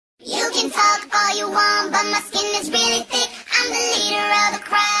can talk all you want, but my skin is really thick. I'm the leader of the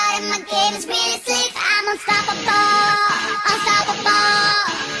crowd, and my game is really slick. I'm unstoppable, unstoppable,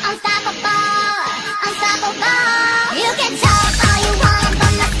 unstoppable, unstoppable. You can talk all you want, but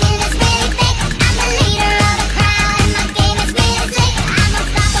my skin is really thick. I'm the leader of the crowd, and my game is really slick. I'm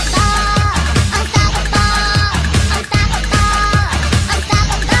unstoppable, unstoppable, unstoppable,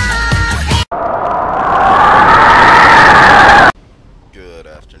 unstoppable. Good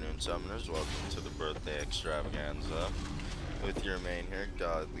afternoon, summoners. Welcome to the birthday extravaganza with your main here,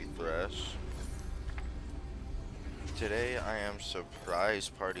 Godly Thresh. Today I am surprise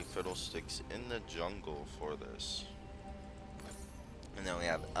party fiddlesticks in the jungle for this. And then we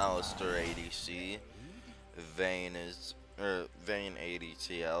have Alistair ADC, Vayne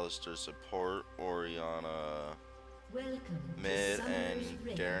ADC, Alistair support, Oriana mid, and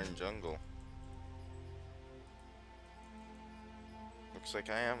Darren jungle. Looks like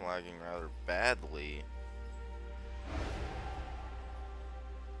I am lagging rather badly.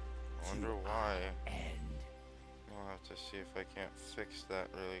 I wonder why. I'll have to see if I can't fix that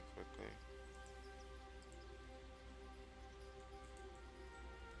really quickly.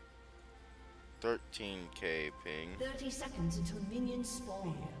 $13K ping. 30 seconds until minions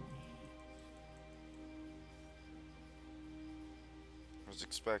spawn. I was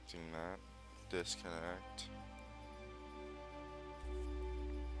expecting that. Disconnect.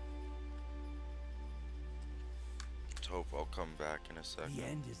 Let's hope I'll come back in a second. The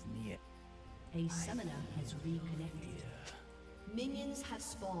end is near. A summoner has reconnected. Minions have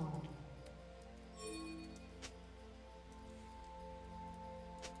spawned.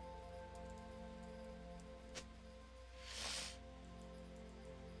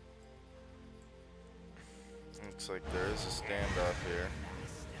 Looks like there is a standoff here.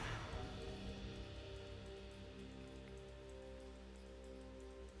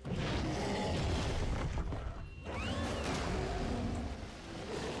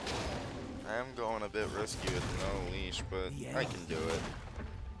 I am going a bit risky with no leash, but I can do it.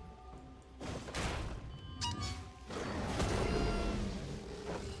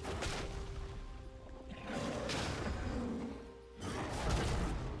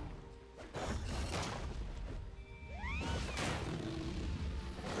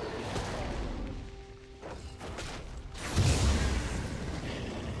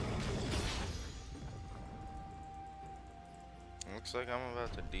 Looks like I'm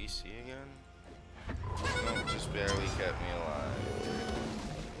about to DC again. Nope, just barely kept me alive.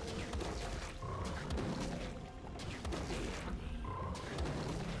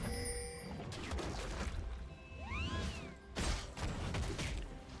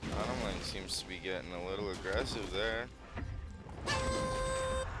 Bottom lane seems to be getting a little aggressive there.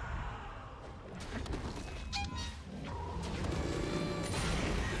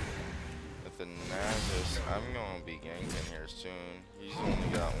 With the Nasus, I'm going to be ganking here soon. He's only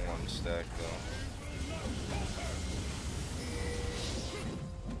got one stack though.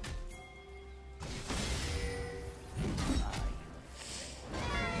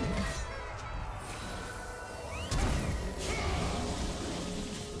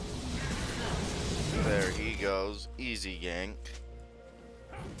 There he goes, easy gank.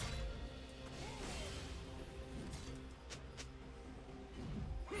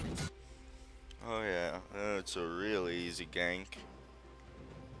 Oh yeah, it's a really easy gank.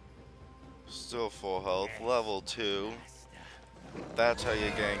 Still full health, level 2. That's how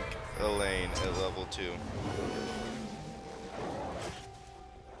you gank a lane at level 2.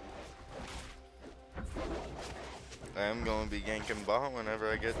 I am going to be ganking bot whenever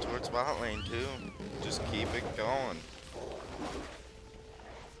I get towards bot lane too. Just keep it going.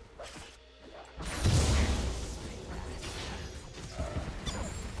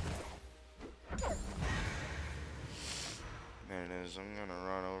 There it is. I'm gonna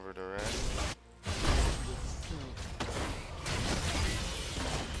run over to red.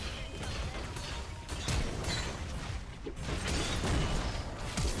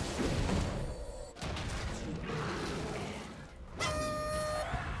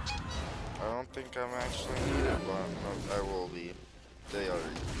 I don't think I'm actually needed, but I will be. They are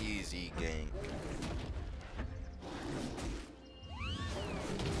easy gank.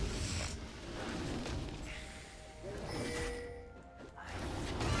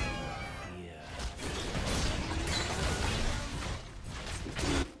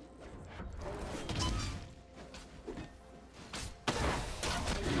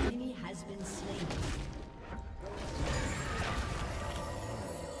 Enemy has been slain.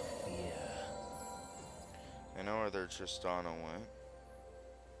 I know where their Tristana went.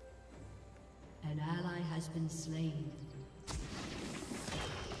 An ally has been slain.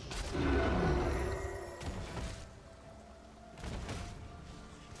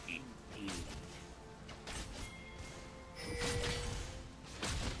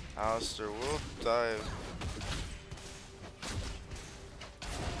 Alistair will dive.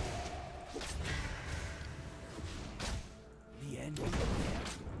 The end.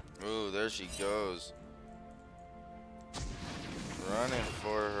 Ooh, there she goes. Running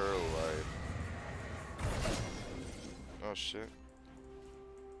for her life. Oh shit.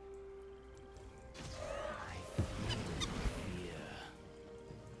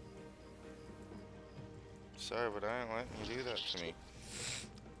 Sorry, but I ain't letting you do that to me.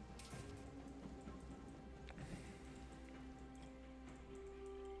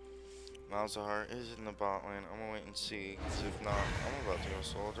 Malzahar is in the bot lane. I'm gonna wait and see, because if not, I'm about to go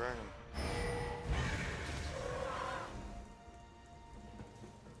solo dragon.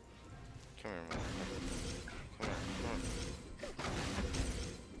 Come here, man. Come here, come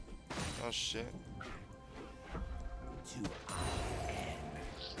here. Oh shit.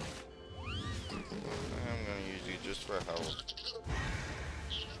 I'm gonna use you just for help.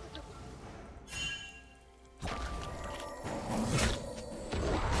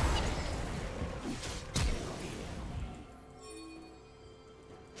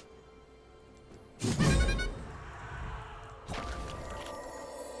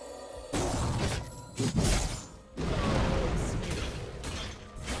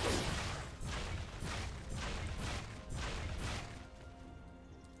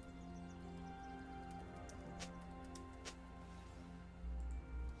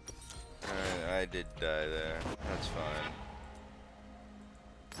 I did die there. That's fine.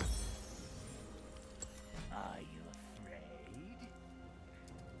 Are you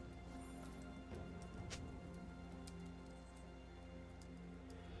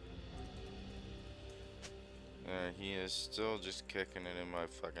afraid? He is still just kicking it in my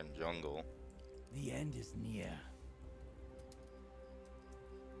fucking jungle. The end is near.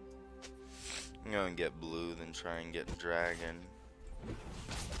 I'm gonna get blue, then try and get dragon.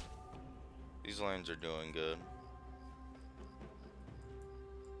 These lanes are doing good.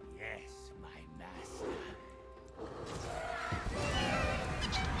 Yes, my master.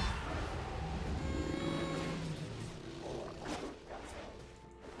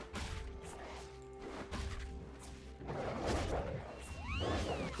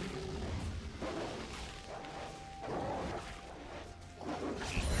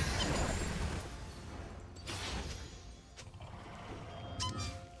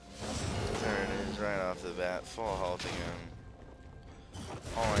 Right off the bat, full health again.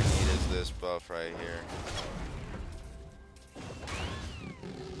 All I need is this buff right here.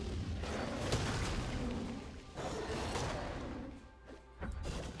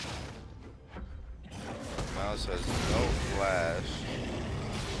 Mouse has no flash,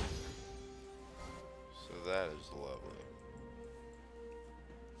 so that is lovely.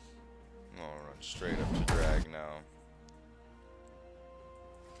 I'm gonna run straight up to drag now.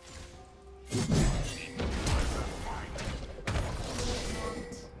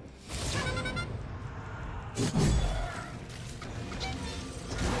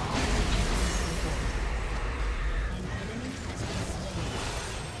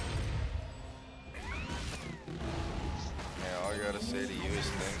 Say to you is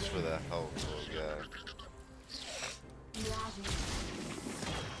thanks for the help, little guy.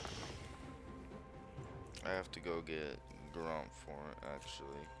 I have to go get Grump for it,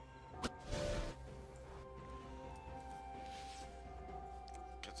 actually.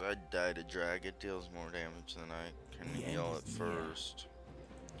 Cause I die to drag, it deals more damage than I can heal at first.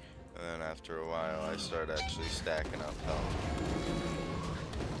 And then after a while I start actually stacking up health.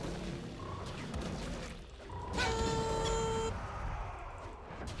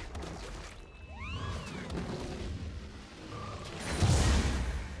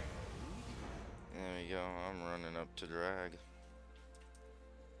 I'm running up to drag.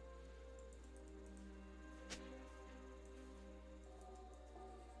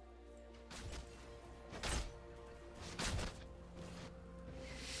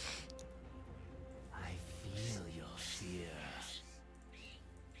 I feel your fear.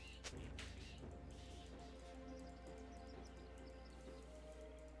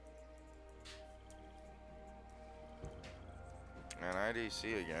 And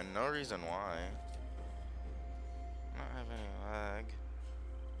IDC again, no reason why. Not have any lag.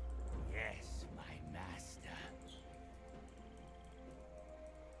 Yes, my master.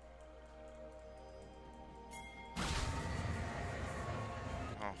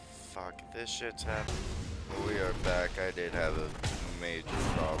 Oh fuck, this shit's happening. Well, we are back. I did have a major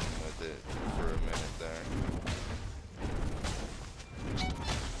problem with it for a minute there.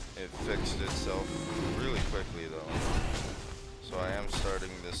 It fixed itself really quickly though. So I am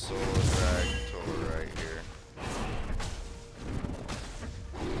starting this solo drag tour right here.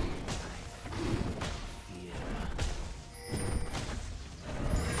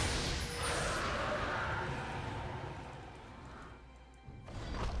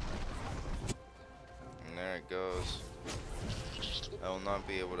 will not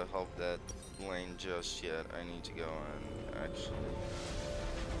be able to help that lane just yet. I need to go and actually...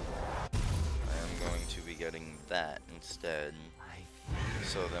 I am going to be getting that instead,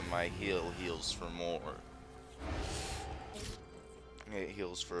 so that my heal heals for more. It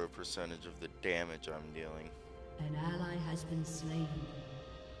heals for a percentage of the damage I'm dealing. An ally has been slain.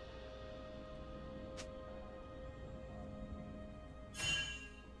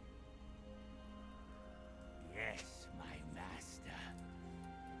 Yes, my master.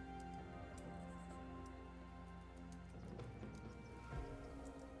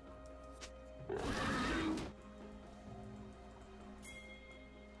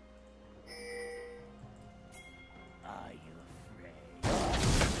 Are you afraid?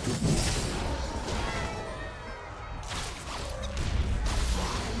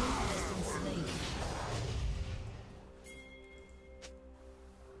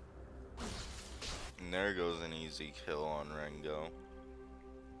 And there goes an easy kill on Rengo.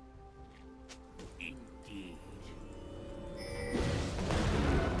 Indeed.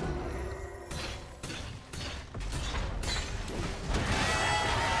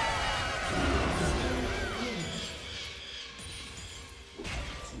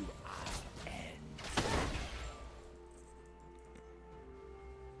 To our end.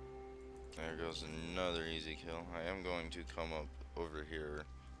 There goes another easy kill. I am going to come up over here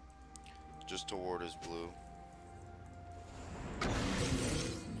just toward his blue.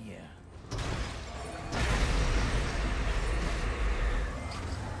 Near.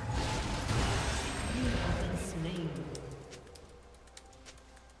 You have been slain.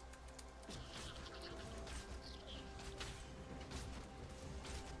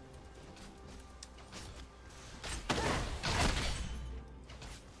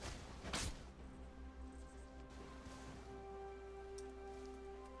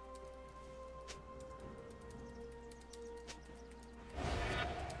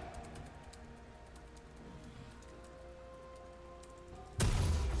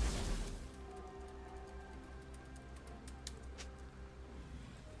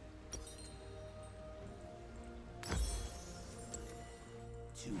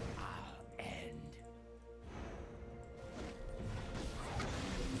 To our end.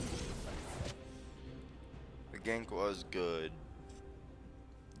 The gank was good.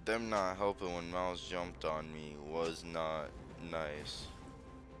 Them not helping when Mouse jumped on me was not nice.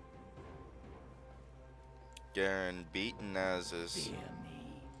 Garen beaten Nasus. Fear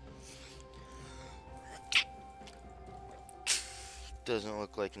me. Doesn't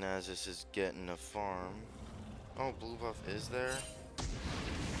look like Nasus is getting a farm. Oh, blue buff is there?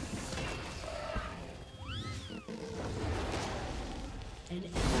 An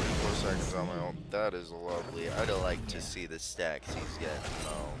 44 seconds on my own. That is lovely. I'd like to see the stacks he's getting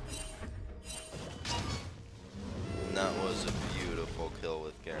though. And that was a beautiful kill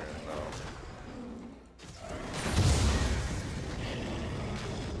with Garen though.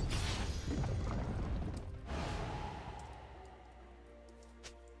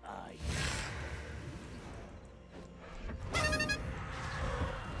 Are you?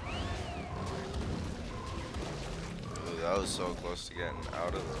 Ooh, that was so close to getting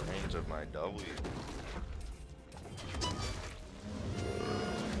out of the range of my W.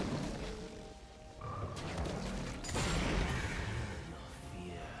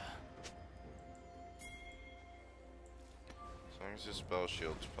 Fear. As long as his spell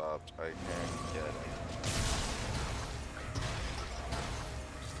shield's popped, I can get it.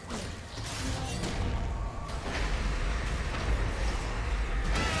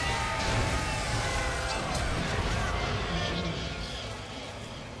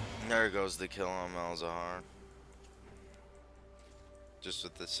 There goes the kill on Malzahar. Just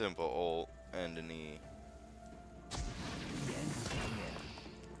with the simple ult and an E. The end is near.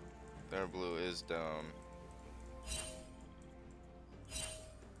 Their blue is down.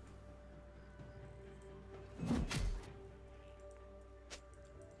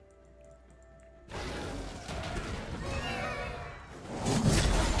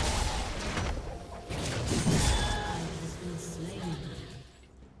 has been slain.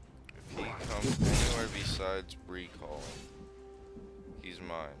 If he comes anywhere besides recalling, he's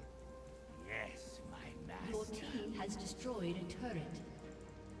mine. Yes, my Your master. team has destroyed a turret.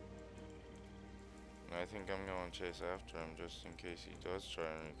 I think I'm going to chase after him just in case he does try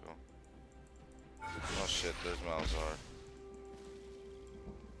and recall. Oh shit, there's Malzahar.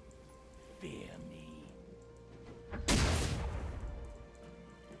 Fear me.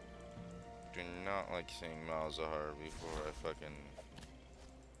 Do not like seeing Malzahar before I fucking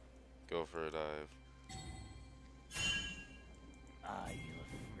go for a dive. Are you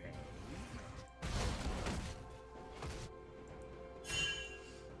afraid?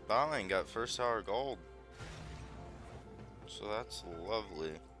 bot lane got first tower gold. So that's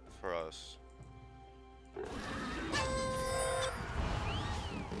lovely for us. Oh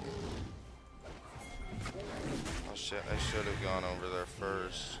shit, I should have gone over there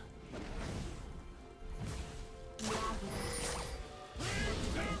first.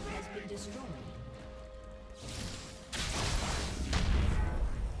 Has been destroyed.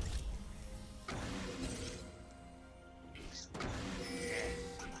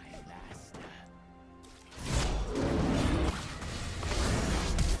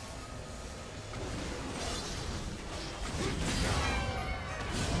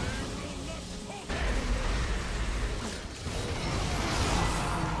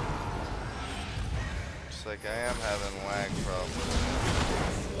 Looks like I am having lag problems.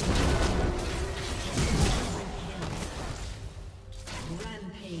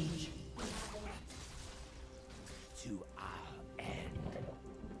 Rampage. To our end.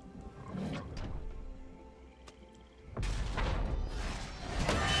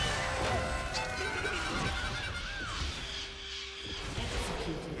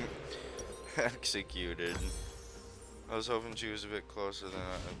 Executed. I was hoping she was a bit closer than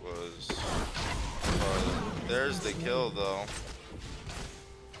I was. But there's the kill, though.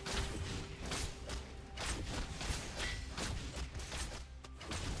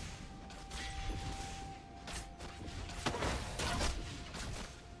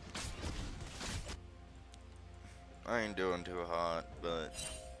 I ain't doing too hot, but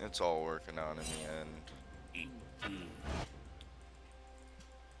it's all working out in the end. Indeed.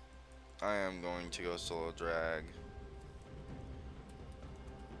 I am going to go solo drag.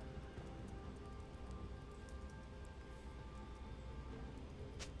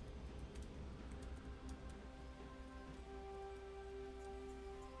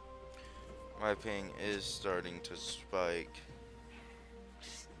 My ping is starting to spike.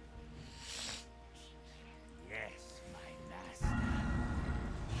 Yes, my master.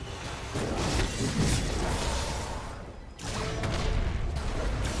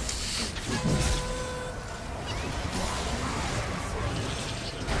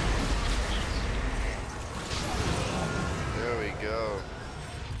 There we go.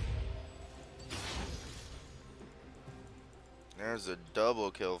 There's a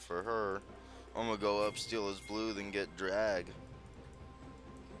double kill for her. I'm gonna go up, steal his blue, then get drag.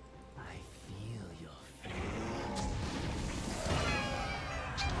 I feel your fear.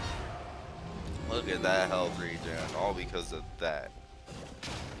 Look at that health regen, all because of that.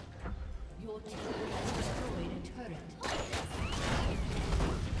 Your team has destroyed a turret.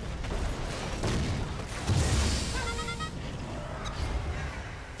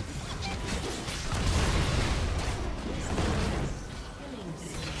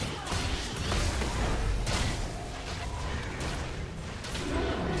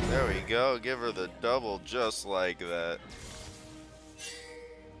 There we go, give her the double just like that.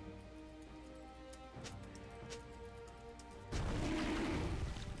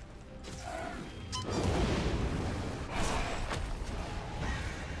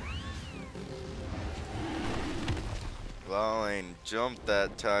 Well, I ain't jumped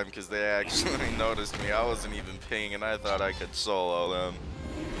that time because they actually noticed me. I wasn't even pinging and I thought I could solo them.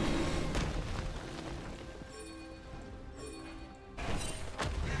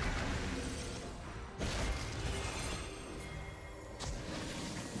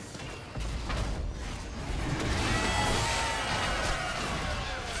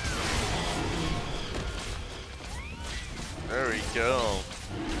 There we go.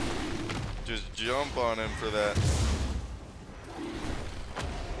 Just jump on him for that.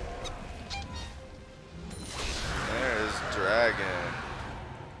 There's Dragon.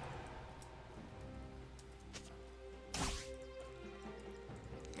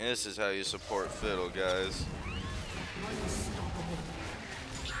 This is how you support Fiddle, guys.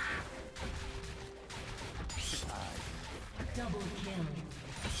 Double kill.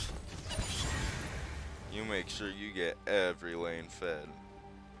 You make sure you get every lane fed.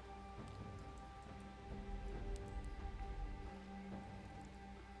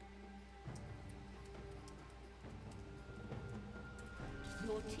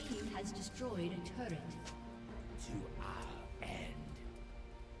 Your team has destroyed a turret. To our end.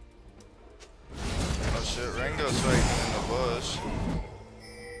 Oh shit, Rango's fighting in the bush.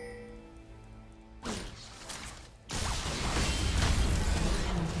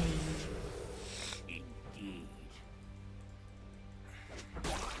 Indeed.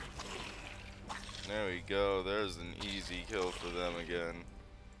 There we go, there's an easy kill for them again.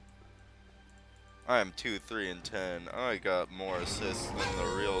 I am 2, 3, and 10. I got more assists than the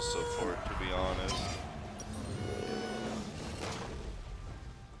real support, to be honest.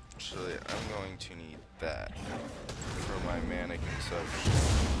 Actually, I'm going to need that for my mana consumption.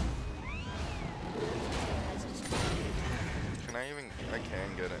 Can I even? I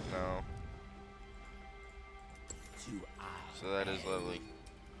can get it now. So that is lovely.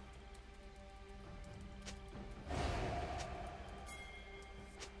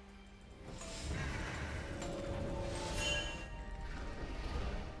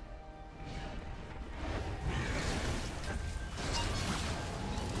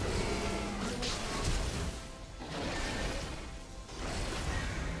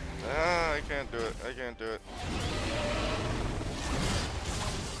 Ah, I can't do it. I can't do it.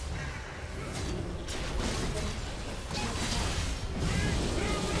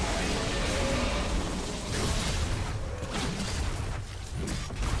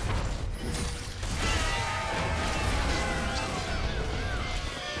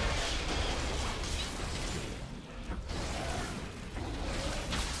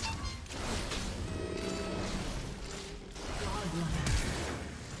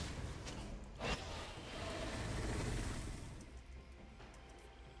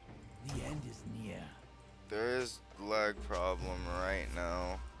 The end is near. There is lag problem right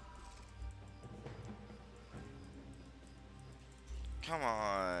now. Come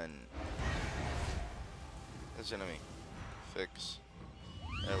on. This enemy. Fix.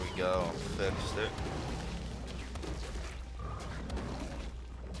 There we go. Fixed it.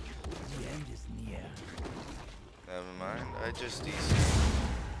 The end is near. Never mind. I just DC.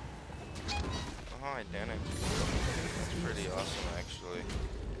 Oh, I didn't. That's pretty awesome, actually.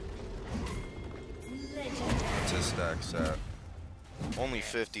 What's his stacks at? Only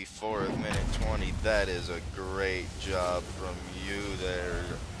 54 at minute 20. That is a great job from you there,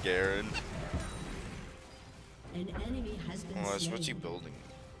 Garen. An enemy has been Unless, slain. what's he building?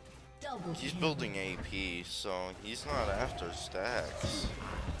 Double He's kill. building AP, so he's not after stacks.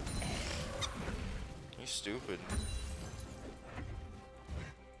 He's stupid.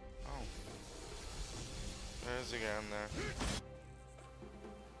 Oh. There's a guy in there.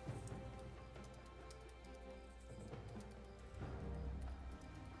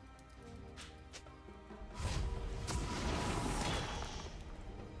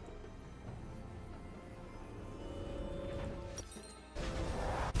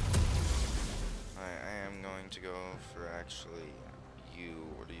 I am going to go for actually you.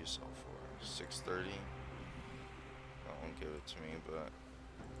 What do you sell for? 630? That won't give it to me, but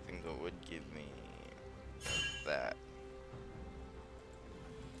I think it would give me that.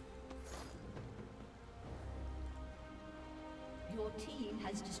 Your team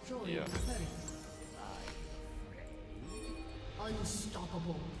has destroyed Yeah. the turret.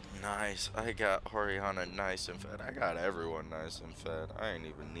 Unstoppable. Nice. I got Oriana nice and fed. I got everyone nice and fed. I ain't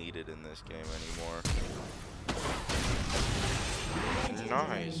even needed in this game anymore.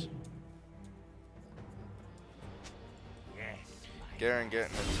 Nice. Yes. Garen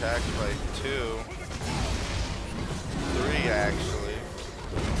getting attacked by 2. 3 actually.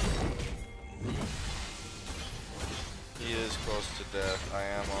 He is close to death. I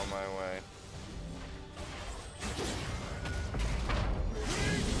am on my way.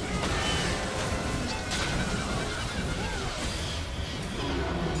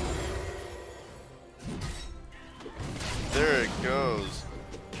 There it goes.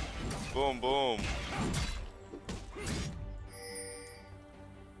 Boom, boom.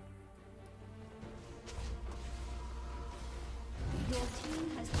 Your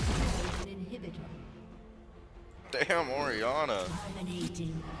team has destroyed an inhibitor. Damn, Oriana.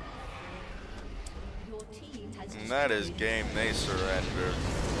 Dominating. Your team has And that is destroyed- game they surrender.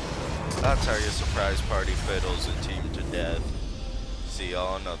 That's how you surprise party fiddles a team to death. See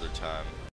y'all another time.